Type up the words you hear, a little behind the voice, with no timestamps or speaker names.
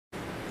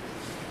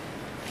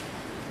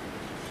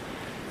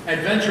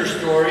Adventure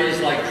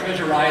stories like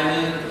Treasure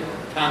Island,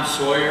 Tom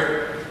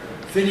Sawyer,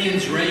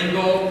 Finian's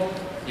Rainbow,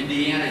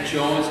 Indiana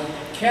Jones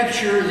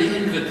capture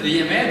the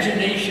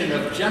imagination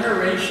of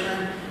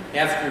generation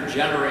after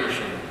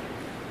generation.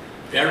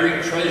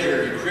 Buried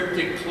treasure,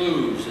 cryptic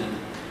clues, and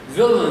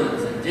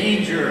villains and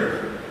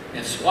danger,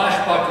 and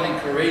swashbuckling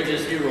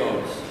courageous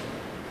heroes.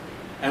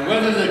 And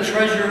whether the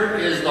treasure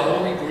is the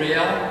Holy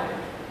Grail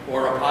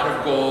or a pot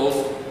of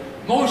gold,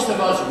 most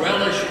of us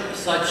relish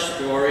such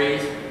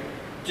stories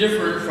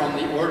different from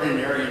the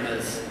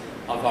ordinariness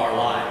of our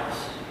lives.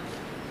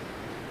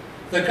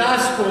 The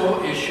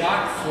gospel is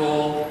chock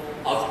full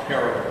of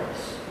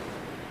parables.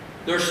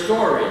 They're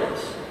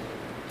stories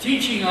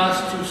teaching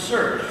us to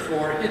search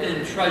for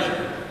hidden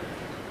treasure,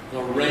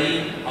 the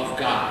reign of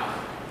God.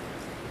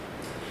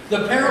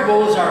 The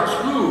parables are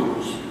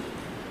clues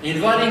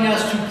inviting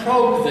us to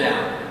probe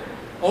them,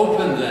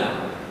 open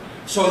them,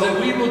 so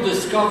that we will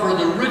discover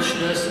the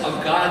richness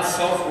of God's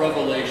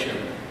self-revelation.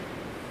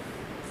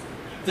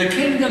 The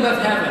kingdom of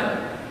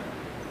heaven,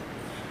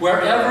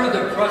 wherever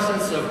the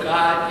presence of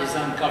God is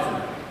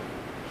uncovered.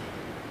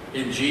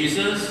 In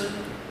Jesus,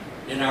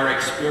 in our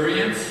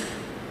experience,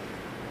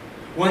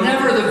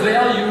 whenever the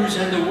values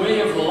and the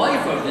way of the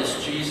life of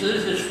this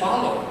Jesus is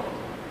followed.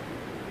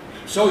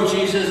 So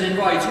Jesus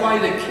invites, why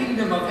the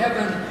kingdom of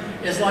heaven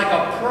is like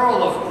a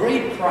pearl of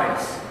great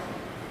price.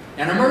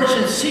 And a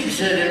merchant seeks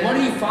it, and when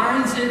he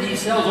finds it, he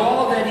sells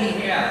all that he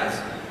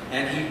has,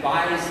 and he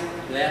buys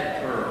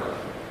that pearl.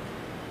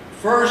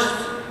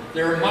 First,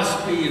 there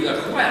must be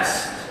the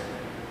quest,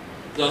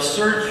 the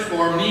search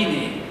for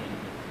meaning.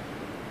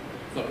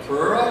 The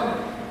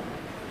pearl,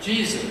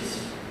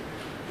 Jesus,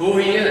 who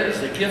he is,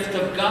 the gift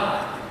of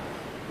God,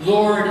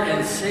 Lord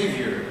and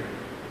Savior.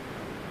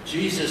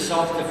 Jesus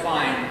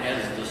self-defined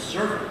as the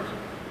servant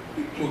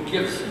who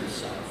gives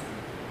himself.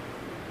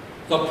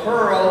 The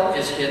pearl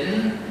is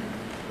hidden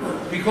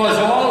because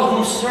all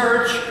who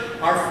search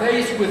are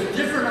faced with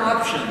different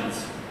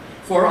options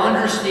for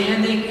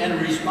understanding and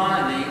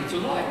responding to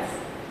life.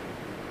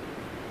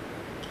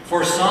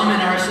 For some in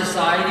our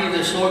society,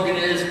 the slogan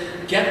is,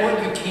 get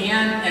what you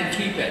can and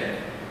keep it.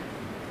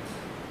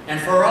 And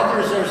for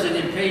others, there's an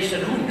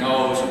impatient, who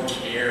knows,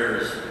 who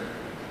cares?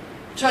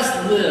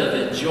 Just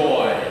live,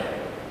 enjoy.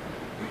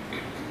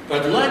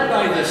 But led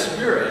by the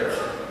Spirit,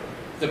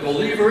 the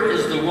believer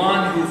is the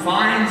one who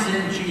finds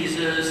in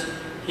Jesus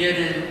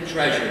hidden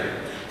treasure.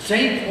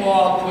 St.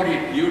 Paul put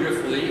it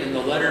beautifully in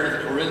the letter to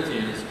the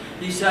Corinthians.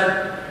 He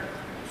said,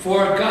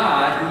 for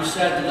God, who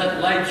said,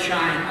 let light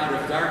shine out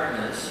of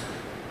darkness,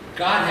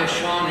 God has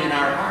shone in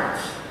our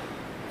hearts,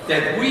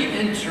 that we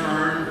in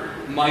turn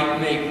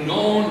might make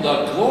known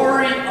the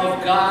glory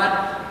of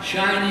God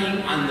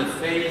shining on the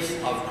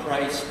face of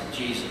Christ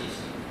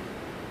Jesus.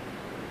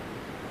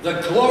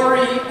 The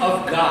glory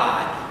of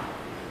God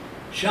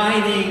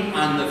shining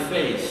on the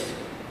face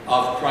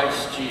of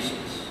Christ Jesus.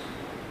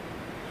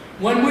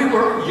 When we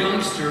were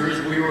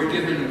youngsters, we were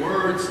given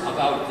words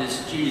about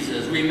this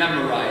Jesus. We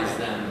memorized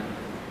them.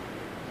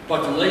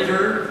 But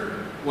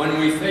later, when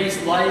we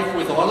faced life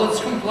with all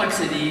its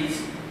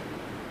complexities,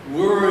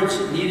 words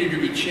needed to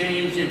be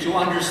changed into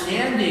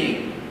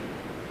understanding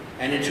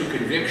and into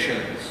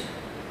convictions.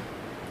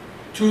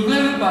 To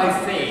live by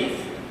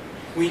faith,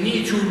 we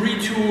need to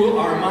retool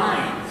our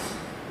minds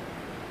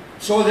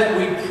so that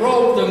we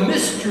probe the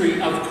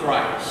mystery of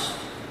Christ.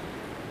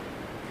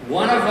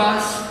 One of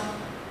us,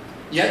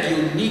 yet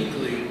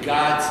uniquely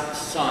God's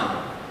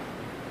Son.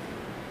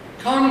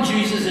 Come,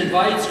 Jesus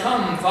invites,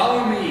 come,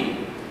 follow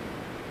me.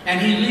 And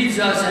he leads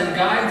us and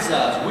guides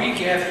us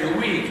week after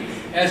week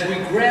as we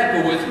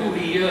grapple with who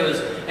he is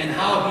and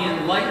how he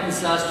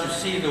enlightens us to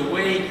see the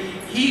way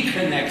he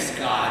connects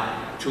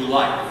God to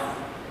life.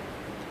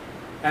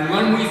 And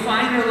when we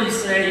finally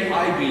say,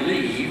 I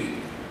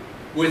believe,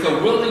 with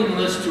a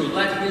willingness to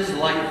let his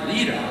light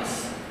lead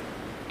us,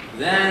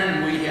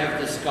 then we have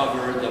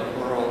discovered the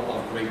pearl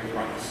of great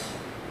price.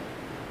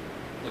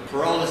 The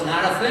pearl is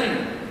not a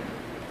thing.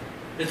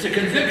 It's a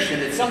conviction.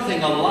 It's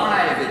something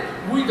alive.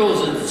 It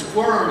wiggles and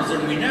squirms,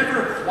 and we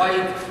never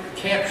quite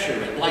capture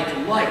it, like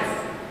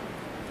life,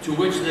 to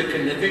which the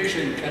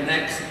conviction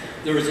connects.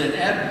 There is an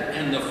ebb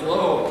and the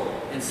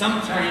flow, and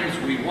sometimes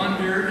we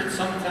wonder, and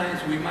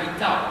sometimes we might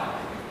doubt.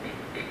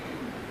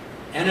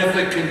 And if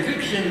the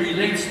conviction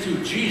relates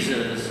to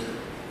Jesus,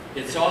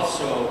 it's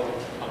also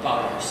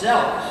about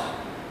ourselves,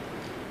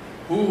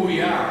 who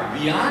we are,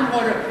 beyond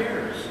what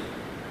appears.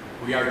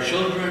 We are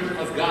children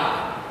of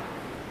God.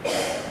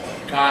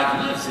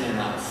 God lives in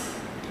us.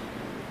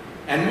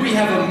 And we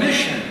have a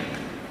mission.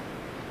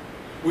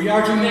 We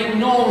are to make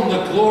known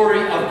the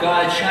glory of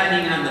God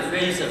shining on the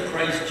face of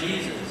Christ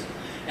Jesus.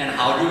 And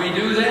how do we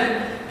do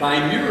that?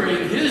 By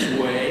mirroring his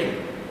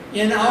way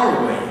in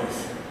our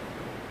ways.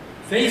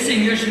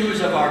 Facing issues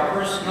of our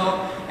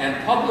personal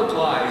and public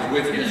lives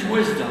with his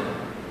wisdom.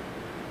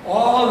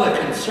 All the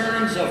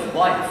concerns of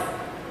life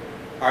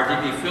are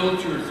to be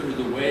filtered through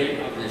the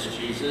way of this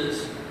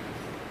Jesus.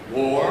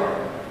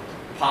 War,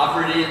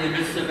 poverty in the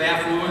midst of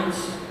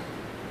affluence,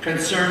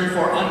 concern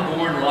for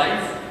unborn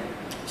life,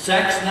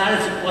 Sex not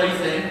as a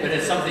plaything, but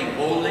as something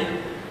holy,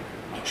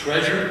 a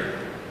treasure.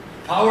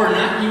 Power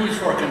not used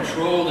for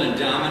control and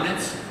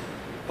dominance,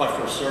 but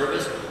for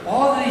service.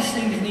 All these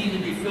things need to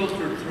be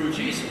filtered through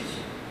Jesus.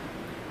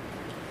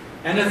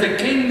 And if the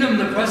kingdom,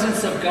 the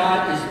presence of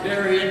God, is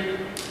buried,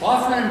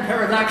 often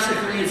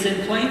paradoxically it's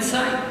in plain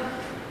sight.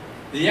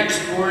 The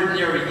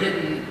extraordinary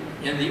hidden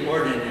in the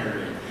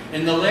ordinary,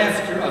 in the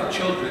laughter of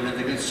children and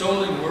the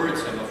consoling words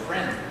of a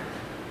friend,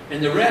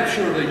 in the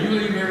rapture of a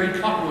newly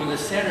married couple and the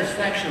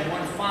satisfaction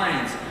one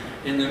finds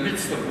in the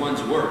midst of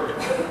one's work,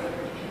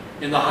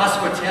 in the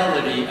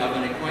hospitality of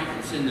an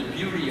acquaintance, in the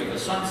beauty of a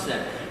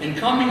sunset, in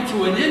coming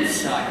to an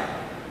insight,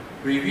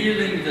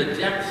 revealing the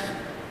depth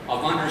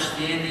of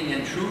understanding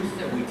and truth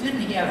that we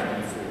didn't have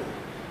before.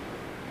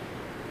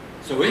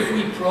 So if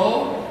we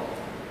probe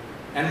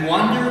and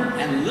wonder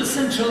and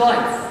listen to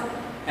life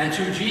and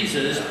to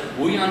Jesus,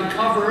 we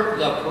uncover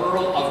the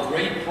pearl of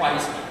great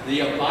price,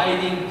 the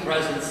abiding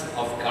presence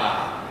of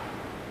God.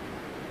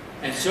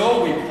 And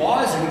so we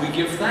pause and we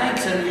give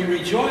thanks and we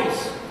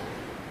rejoice.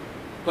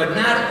 But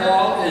not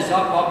all is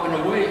up and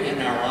away in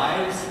our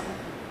lives.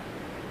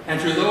 And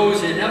to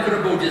those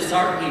inevitable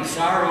disheartening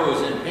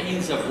sorrows and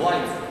pains of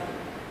life,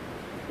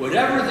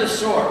 whatever the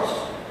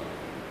source,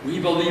 we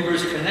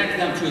believers connect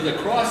them to the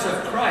cross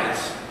of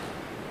Christ.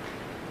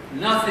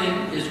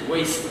 Nothing is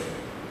wasted.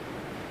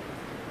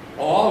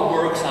 All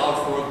works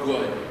out for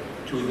good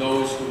to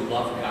those who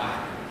love God.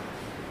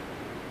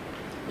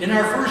 In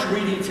our first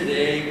reading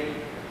today,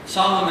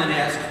 Solomon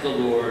asked the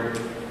Lord,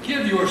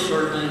 "Give your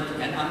servant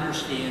an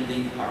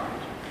understanding heart."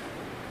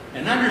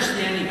 An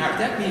understanding heart,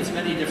 that means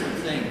many different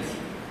things.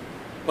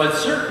 But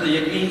certainly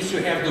it means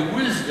to have the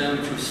wisdom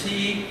to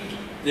see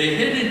the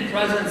hidden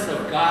presence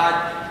of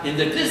God in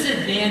the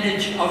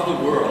disadvantage of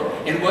the world,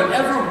 in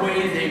whatever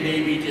way they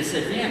may be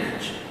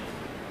disadvantaged,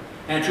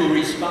 and to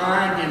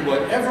respond in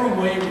whatever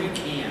way we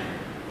can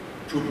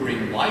to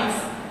bring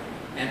life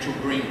and to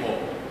bring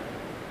hope.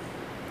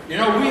 You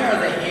know, we are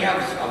the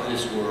haves of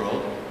this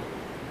world,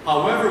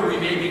 however we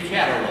may be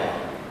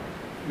cataloged.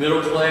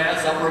 Middle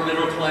class, upper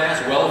middle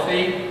class,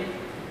 wealthy.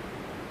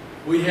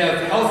 We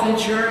have health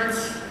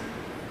insurance,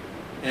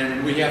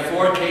 and we have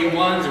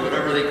 4K1s, or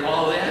whatever they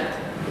call that.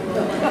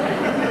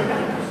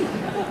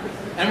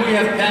 And we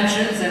have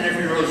pensions, and if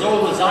you're as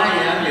old as I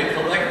am, you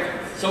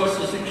collect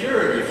Social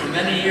Security for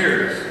many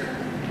years.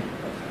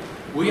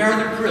 We are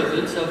the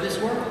privileged of this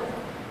world.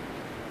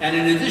 And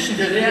in addition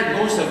to that,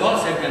 most of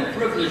us have been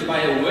privileged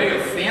by a way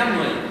of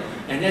family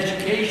and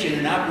education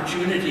and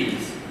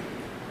opportunities.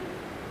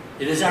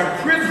 It is our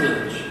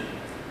privilege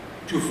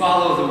to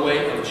follow the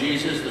way of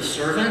Jesus, the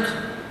servant,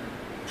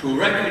 to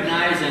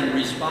recognize and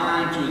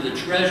respond to the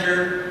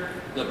treasure,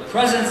 the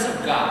presence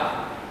of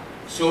God,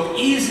 so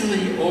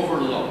easily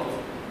overlooked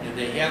in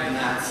the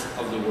have-nots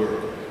of the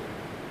world.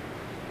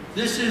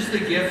 This is the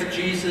gift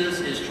Jesus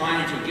is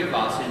trying to give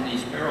us in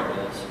these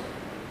parables.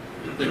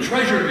 The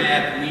treasure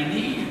map we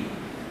need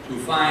to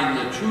find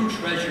the true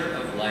treasure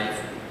of life,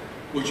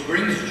 which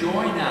brings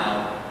joy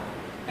now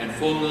and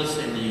fullness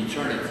in the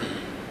eternity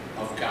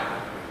of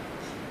God.